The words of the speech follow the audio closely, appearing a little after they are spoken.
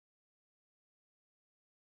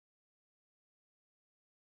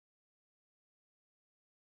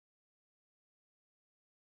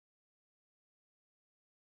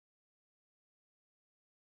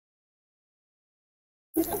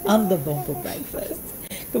I'm the bumper breakfast.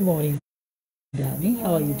 Good morning, Danny.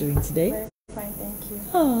 How are you doing today? Very fine, thank you.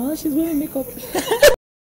 Oh, she's wearing makeup.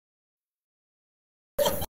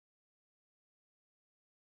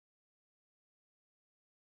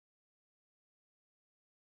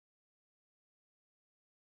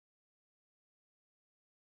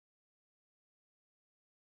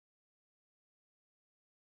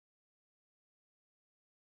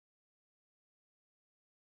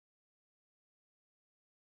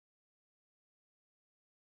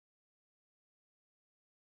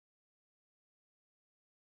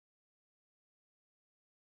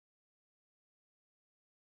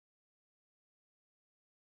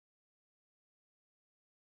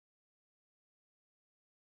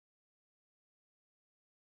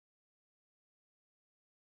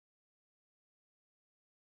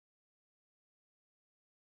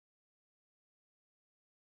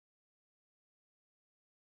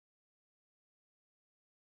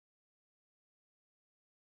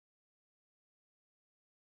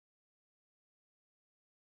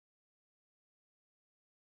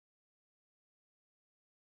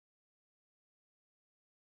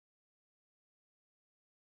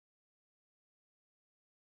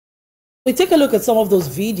 We take a look at some of those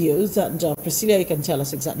videos, and Priscilla, you can tell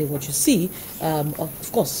us exactly what you see.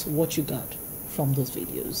 Of course, what you got from those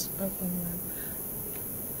videos. Okay, ma'am.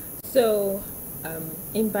 So,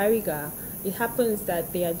 in Bariga, it happens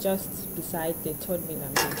that they are just beside the third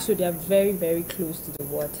mainland bridge, so they are very, very close to the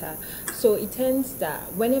water. So it tends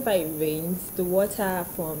that whenever it rains, the water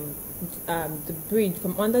from the bridge,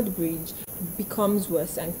 from under the bridge, becomes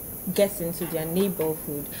worse and gets into their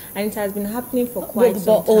neighborhood, and it has been happening for quite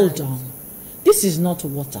some time. Hold on, this is not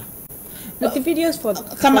water. But the videos for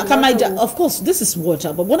of course this is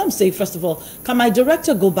water, but what I'm saying, first of all, can my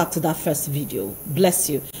director go back to that first video? Bless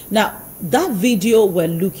you. Now that video we're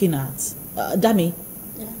looking at, Dami,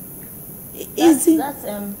 that's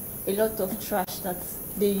a lot of trash that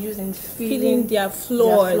they use in filling their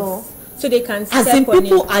floors, so they can step as in on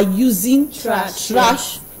people it. Are using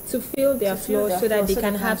trash to fill their floors so that they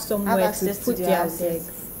can have somewhere to put their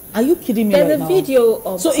legs. Are you kidding me? There's a video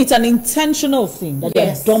of... So it's an intentional thing that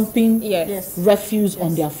they're dumping refuse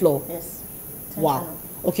on their floor. Yes. Wow.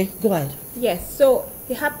 Okay, go ahead. Yes, so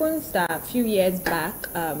it happens that a few years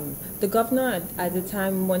back, the governor at the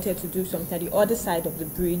time wanted to do something at the other side of the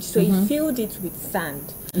bridge, so he filled it with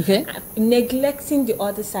sand. Okay. Neglecting the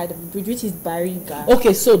other side of the bridge, which is Bariga.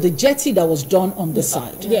 Okay, so the jetty that was done on the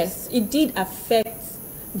side. Yes, it did affect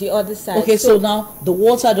the other side. Okay, so now the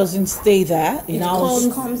water doesn't stay there. It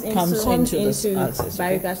comes into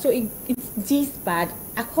Bariga. Okay. So it's this bad.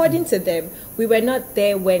 According to them, we were not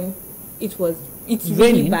there when it's really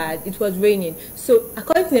raining. Bad. It was raining. So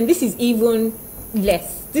according to them, this is even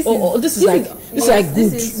less. This is good.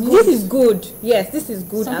 This is good. Yes, this is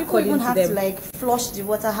good. Some people even have to like flush the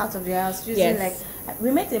water out of their house using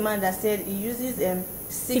we met a man that said he uses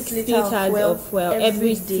 6 liters of fuel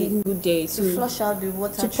every single day to flush out the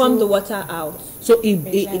water, to pump the water out. So he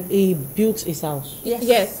built his house.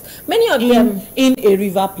 Yes. Many of them in a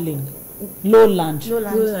river plain, lowland.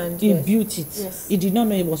 He built it. Yes. He did not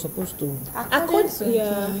know he was supposed to. According to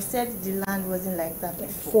him, he said the land wasn't like that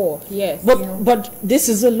before. Yes. But this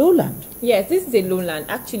is a lowland. Yes, this is a lowland.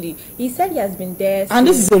 Actually, he said he has been there. And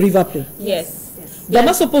this is a river plain. Yes. They're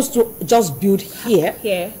not supposed to just build here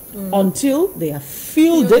until they have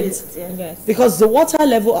filled it. Yes. Because the water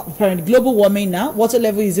level, apparently global warming now, water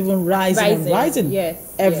level is even rising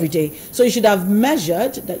every day. So you should have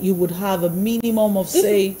measured that you would have a minimum of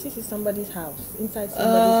this is somebody's house. Inside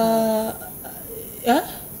somebody's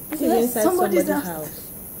house. This is inside somebody's house.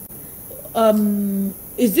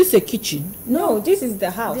 Is this a kitchen? No, this is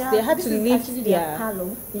the house. They had to leave their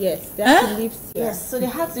parlor. Yes, they had to leave. Yes, so they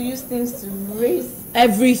had to use things to raise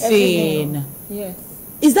everything. Yes.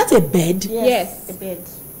 Is that a bed? Yes, a bed.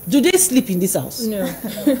 Do they sleep in this house? No.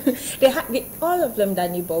 All of them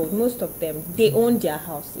that neighborhood, most of them, they own their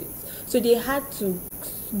houses. So they had to,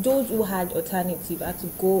 those who had alternative had to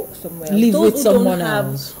go somewhere else. Live those with someone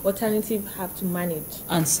else. Have alternative have to manage.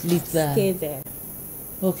 And sleep there. Stay there.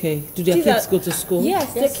 Okay. Do their kids go to school?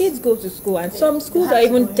 Yes, their kids go to school, and some schools are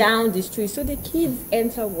even down the street. So the kids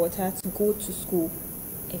enter water to go to school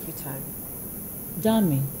every time. Damn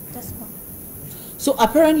me. That's fine. So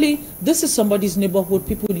apparently, this is somebody's neighborhood.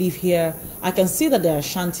 People live here. I can see that there are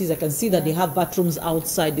shanties. I can see that they have bathrooms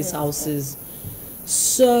outside these houses.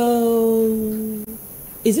 So,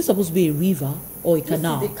 is this supposed to be a river or a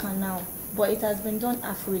canal? This is a canal, but it has been done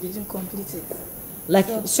after they didn't complete it. Like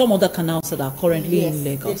some other canals that are currently in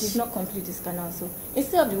Lagos. They did not complete this canal. So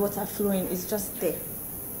instead of the water flowing, it's just there.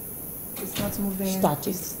 It's not moving. Static.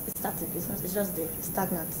 It's static. It's not. It's just there. It's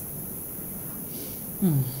stagnant.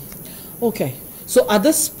 Okay. So at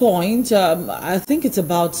this point, I think it's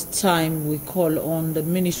about time we call on the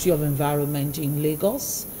Ministry of Environment in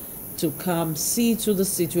Lagos to come see to the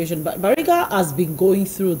situation. But Bariga has been going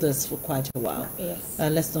through this for quite a while. Yes.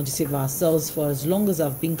 Let's not deceive ourselves. For as long as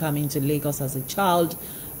I've been coming to Lagos as a child,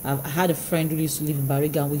 I had a friend who used to live in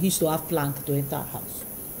Bariga, and we used to have plank to enter our house.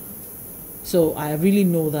 So I really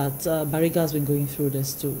know that Bariga has been going through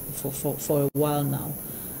this too for a while now.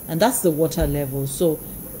 And that's the water level. So,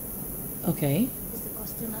 okay. It's the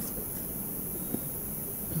Costain aspect.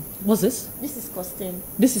 What's this? This is Costain.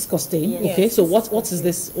 This is Costain. Yes. Okay. So what is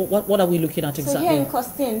this? What are we looking at exactly? So here in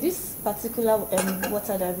Costain, this particular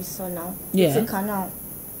water that we saw now, Yeah. it's a canal,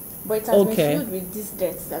 but it has been filled with these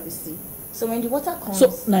debts that we see. So when the water comes, So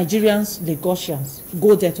Nigerians, Lagosians,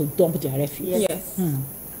 go there to dump their refuse. Yes.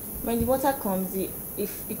 When the water comes,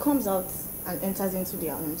 if it comes out and enters into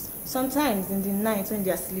their homes, sometimes in the night when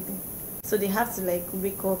they are sleeping, so they have to like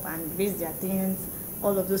wake up and raise their things,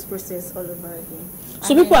 all of those processes all over again.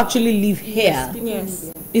 So people actually live here. Yes, people Yes.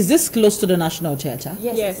 live here. Is this close to the National Theatre?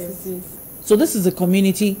 Yes, Yes, it is. it is. So this is the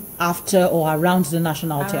community after or around the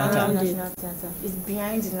National Around Theatre. the National Theatre. It's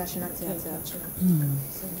behind the National Theatre actually.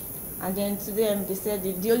 So, and then to them, they said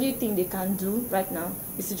the only thing they can do right now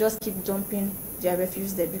is to just keep dumping their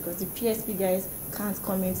refuse there because the PSP guys can't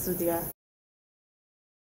come into their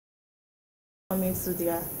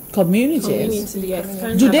Communities. Community, yes.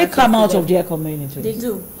 Can't Do have they access come to out them. of their community? They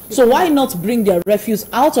do. So why not bring their refuse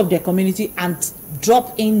out of their community and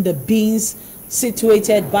drop in the bins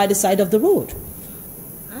situated by the side of the road?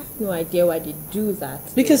 I have no idea why they do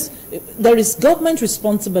that. Because there is government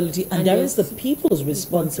responsibility and there is yes, the people's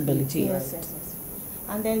responsibility. Yes.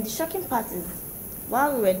 And then the shocking part is,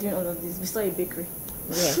 while we were doing all of this, we saw a bakery.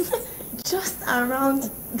 Yes. Just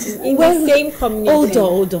around. In the same community.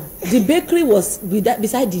 Hold on. The bakery was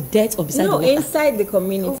beside the dirt or beside No, the water? inside the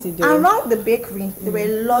community though. Around the bakery, there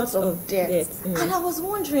were lots of dirt. dirt. And I was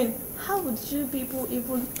wondering, how would you people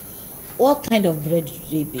even What kind of bread do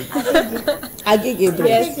they bake? Agege bread.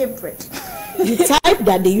 Yes. make a bread? The type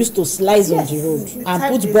that they used to slice on the road the and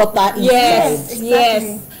type put they- butter inside. Yes, Exactly.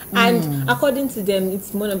 yes. And according to them,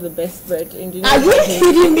 it's one of the best bread in the Are you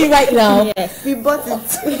kidding me right now? Yes. We bought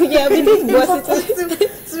it. Yeah, we did We bought bought it.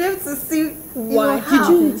 it to be able to see Why? how.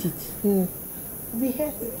 Did you eat it? We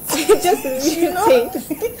had it. Just a You know?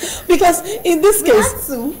 thing. Because in this We had case,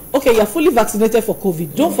 to. okay, you're fully vaccinated for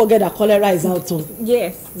COVID. Don't forget that cholera is out too.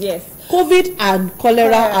 Yes, yes. COVID and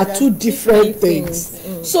cholera are Cholera, two different different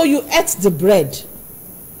things. So you ate the bread.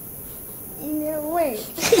 In a way.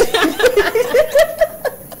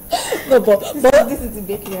 No, but This is the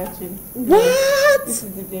bakery actually. what? This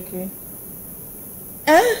is the bakery.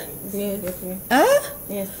 Eh? This is the bakery. Eh?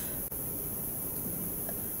 Yes.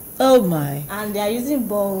 Oh my. And they are using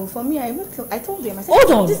bowl. For me, I told them. I said,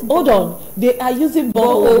 Hold bowl- on. They are using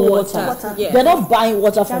borehole water. Water. Yeah. They're not buying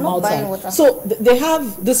water from not outside. buying water. So they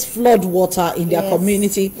have this flood water in their Yes.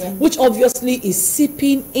 community, Yeah. which obviously is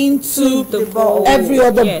seeping into The bowl. every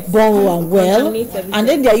other Yes. bowl and well. Contaminates everything. And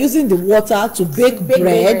then they're using the water to bake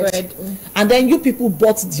bread. Bread. And then you people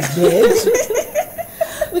bought the bread.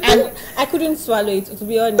 And I couldn't swallow it, to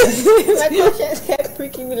be honest. My conscience kept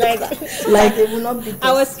pricking me like Like, they will not be.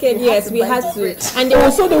 I was scared. Yes, we had to. And they, Oh,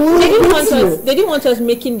 so they wouldn't didn't beat want you. us. They didn't want us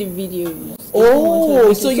making the videos.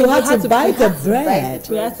 oh, so you we had to buy the buy bread.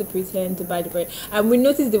 We had to pretend to buy the bread, and we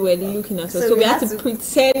noticed they were looking at us, So so we we had had to to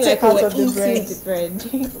pretend take like we out were of the eating bread.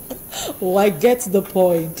 the bread. Oh, I get the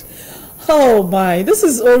point. Oh my, this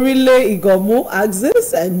is Orire Iganmu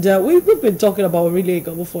Axis, and we've been talking about Orire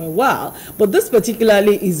Iganmu for a while, but this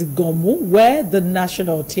particularly is Iganmu, where the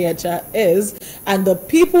National Theatre is, and the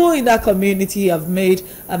people in that community have made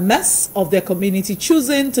a mess of their community,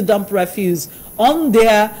 choosing to dump refuse on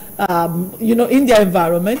their, in their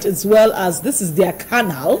environment, as well as this is their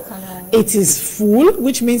canal. It is full,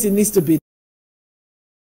 which means it needs to be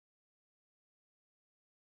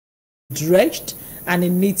dredged and it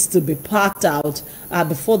needs to be packed out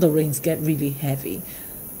before the rains get really heavy.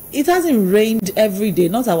 It hasn't rained every day,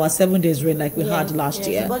 not our 7 days rain like we had last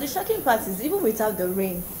year. But the shocking part is, even without the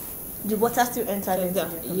rain, the water still entered into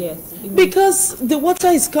the Yes. Because the water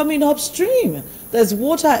is coming upstream. There's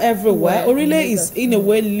water everywhere. Orire is in a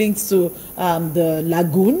way linked to the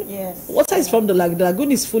lagoon. Yes. Water is from the lagoon. The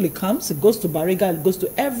lagoon is fully comes. It goes to Bariga. It goes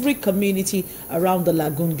to every community around the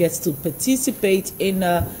lagoon. Gets to participate in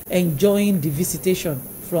enjoying the visitation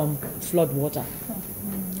from flood water.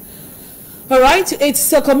 All right,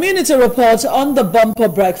 it's a community report on the bumper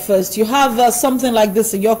breakfast. You have something like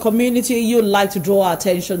this in your community you'd like to draw our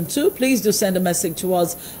attention to, please do send a message to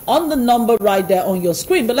us on the number right there on your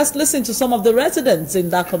screen. But let's listen to some of the residents in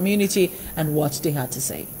that community and what they had to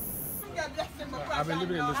say. I've been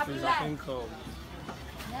living in this place, I think, if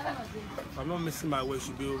I'm not missing my way, it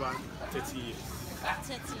should be over 30 years.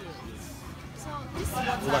 30 years. So this is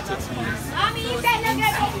what over 30 years.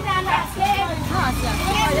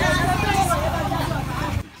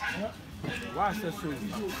 Why I say so?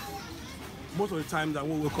 Most of the time that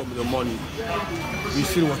we wake up in the morning, we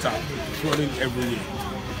see water flowing everywhere.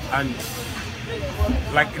 And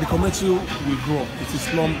like the community we grew up, it's a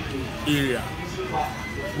slum area.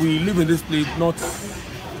 We live in this place not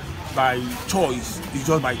by choice, it's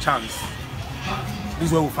just by chance. This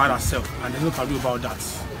is where we find ourselves, and there's no can do about that.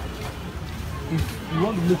 If you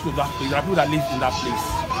want to live in that place, there are people that live in that place,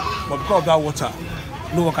 but because of that water,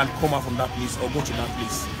 no one can come out from that place or go to that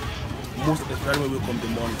place. Most of the time when we come in the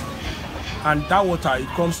morning. And that water, it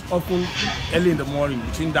comes often early in the morning,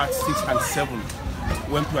 between that 6 and 7,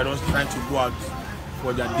 when people are just trying to go out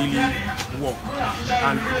for their daily work.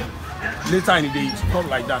 And later in the day, it comes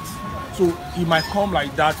like that. So it might come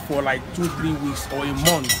like that for like 2-3 weeks or a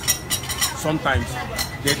month sometimes.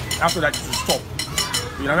 Then after that, it will stop.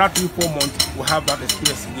 In another 3-4 months, we'll have that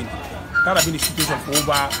experience again. That has been the situation for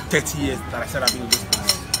over 30 years that I said I've been in this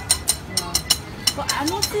place. But I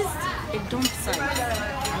noticed a dump site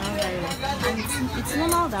around there, and it's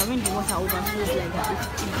normal that when the water overflows like that,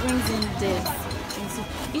 it brings in death.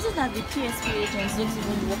 Is it that the PSP agents don't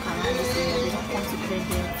even walk around this area, they don't come to clear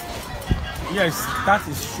them? Yes, that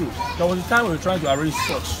is true. There was a time we were trying to arrange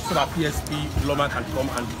such so that PSP lawman can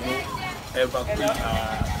come and evacuate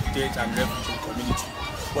dead and refugee community.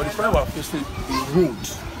 But the problem we're facing the road.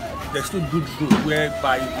 There's no good road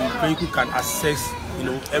whereby the vehicle can access,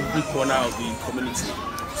 every corner of the community.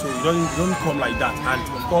 So it don't come like that. And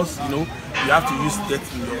of course, you have to use that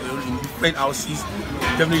in different houses.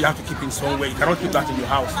 Definitely you have to keep it somewhere. You cannot keep that in your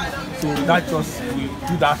house. So that we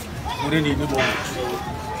do that within the neighborhood.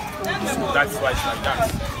 So that's why it's like that.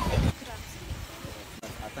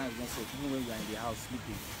 At times, even when you're in the house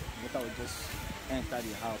sleeping, water will just enter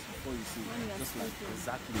the house before you see it. Just like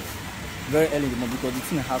exactly very early in the morning, because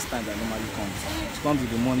it's in the house time that normally comes. It comes in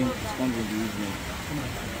the morning, it comes in the evening.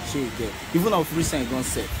 Shake it. Even our recent don't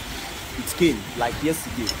set. It came like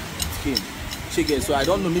yesterday. It came. Shake it. So I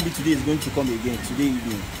don't know, maybe today is going to come again. Today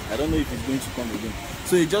evening. I don't know if it's going to come again.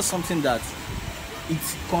 So it's just something that it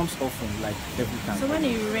comes often, like every time. So when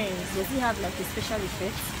it rains, does it have like a special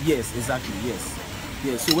effect? Yes, exactly, yes.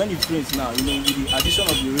 Yeah, so when it rains now, with the addition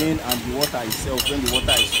of the rain and the water itself, when the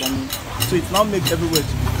water is coming, so it now makes everywhere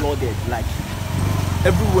to be flooded, like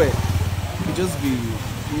everywhere. It just be,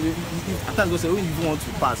 at times when you even want to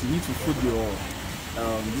pass, you need to put your,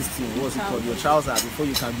 this thing, what's it called, your trouser before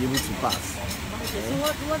you can be able to pass. Okay, so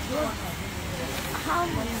how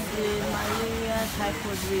is the malaria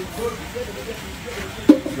typhoid rate?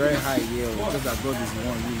 Very high, yeah, because that God is the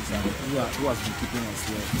one who has been keeping us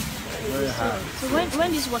here. Very high. So when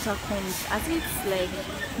this water comes, as it's like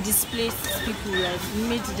displaced people, like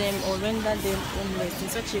made them or render them homeless in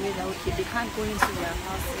such a way that they can't go into their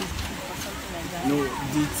houses or something like that? No,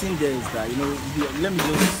 the thing there is that, let me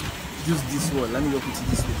just use this word, let me just put it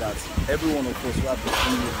this way, that every one of us who have been in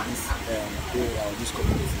this area or this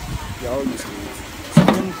community, we are all used to it. So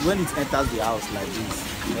when it enters the house like this,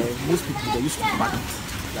 most people, they used to pack it.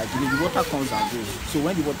 Like the water comes and goes. So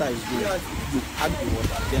when the water is going, you add the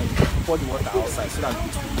water, then pour the water outside so that it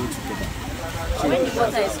will go together. So when the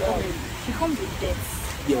water is coming, it comes with death.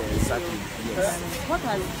 Yeah, exactly. Yes. What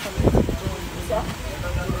are the community doing in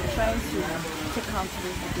trying to take out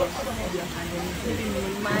those deaths and maybe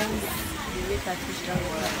minimize the rate at which that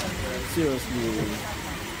water comes? Seriously,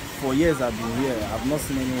 for years I've been here, I've not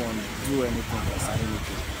seen anyone do anything concerning it.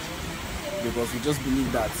 Because we just believe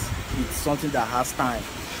that it's something that has time.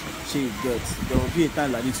 There will be a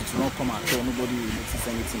time like this, it will not come at all, nobody will notice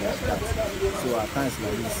anything like that. So at times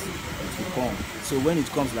like this, it will come. So when it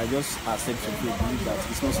comes, like just accept to believe that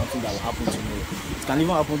it's not something that will happen tomorrow. It can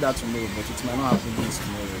even happen that tomorrow, but it might not happen this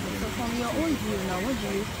tomorrow. So from your own view now, what do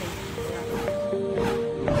you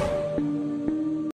think?